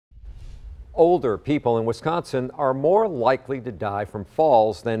Older people in Wisconsin are more likely to die from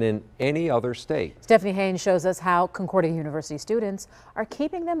falls than in any other state. Stephanie Haynes shows us how Concordia University students are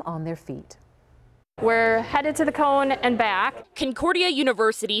keeping them on their feet. We're headed to the cone and back. Concordia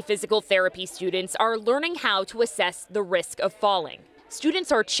University physical therapy students are learning how to assess the risk of falling.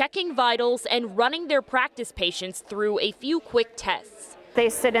 Students are checking vitals and running their practice patients through a few quick tests. They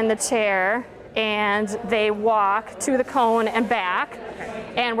sit in the chair and they walk to the cone and back,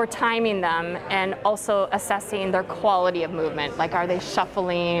 and we're timing them and also assessing their quality of movement. Like, are they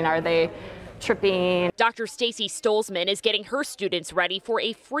shuffling? Are they tripping? Dr. Stacy Stolzman is getting her students ready for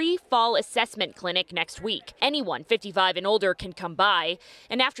a free fall assessment clinic next week. Anyone 55 and older can come by,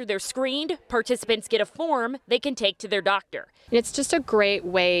 and after they're screened, participants get a form they can take to their doctor. It's just a great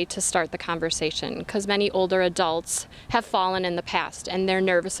way to start the conversation because many older adults have fallen in the past and they're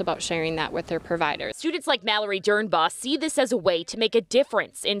nervous about sharing that with their providers. Students like Mallory Dernbaugh see this as a way to make a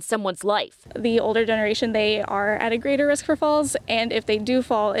difference in someone's life. The older generation, they are at a greater risk for falls, and if they do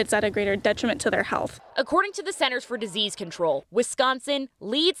fall, it's at a greater detriment to their health. According to the Centers for Disease Control, Wisconsin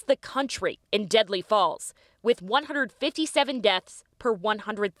leads the country in deadly falls with 157 deaths per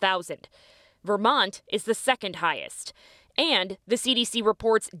 100,000. Vermont is the second highest. And the CDC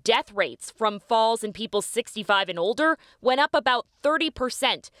reports death rates from falls in people 65 and older went up about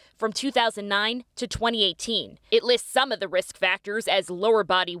 30% from 2009 to 2018. It lists some of the risk factors as lower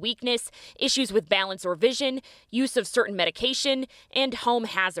body weakness, issues with balance or vision, use of certain medication, and home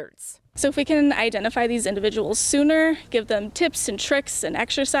hazards. So if we can identify these individuals sooner, give them tips and tricks and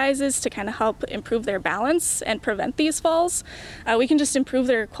exercises to kind of help improve their balance and prevent these falls, we can just improve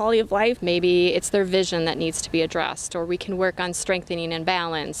their quality of life. Maybe it's their vision that needs to be addressed, or we can work on strengthening and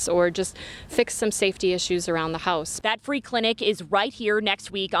balance, or just fix some safety issues around the house. That free clinic is right here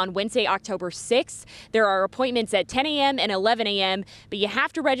next week on Wednesday, October 6th. There are appointments at 10 a.m. and 11 a.m., but you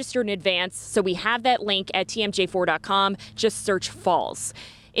have to register in advance, so we have that link at tmj4.com. Just search falls.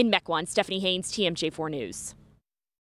 In Mequon, Stephanie Haynes, TMJ4 News.